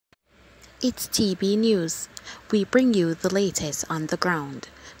It's TB News. We bring you the latest on the ground.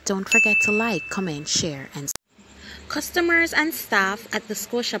 Don't forget to like, comment, share, and customers and staff at the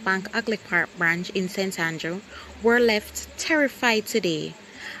Scotiabank Agley Park branch in St. Andrew were left terrified today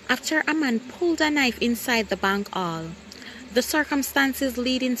after a man pulled a knife inside the bank hall. The circumstances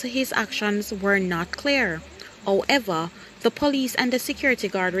leading to his actions were not clear. However, the police and the security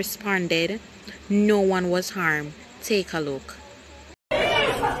guard responded. No one was harmed. Take a look.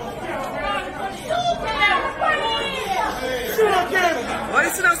 What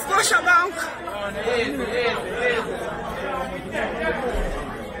is in a Scotiabank?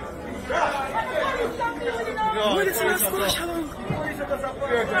 What is in a Scotiabank?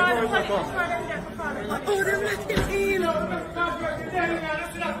 Oh, they're not in.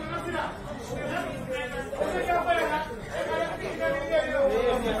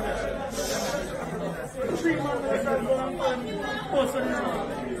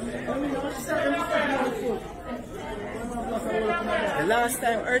 The last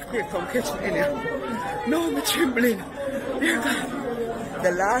time earthquake come catch me in here. No, I'm trembling.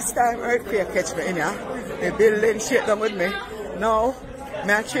 The last time earthquake catch me in here, the building shake down with me. Now,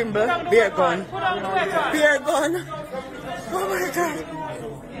 I tremble, bear gun. Bear gun. Oh my God.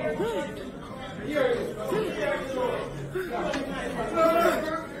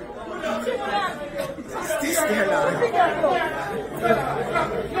 Stay still, Lord.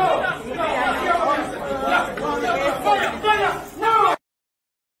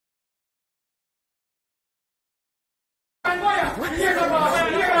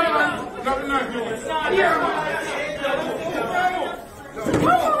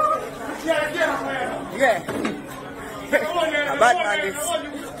 Yeah. A bad man this.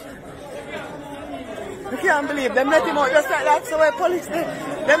 I can't believe them let him out just like that, so we're police there.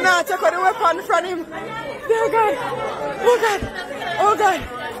 Them not take out the weapon from him. Oh God. Oh God. Oh God.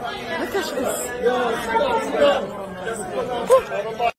 Look at this.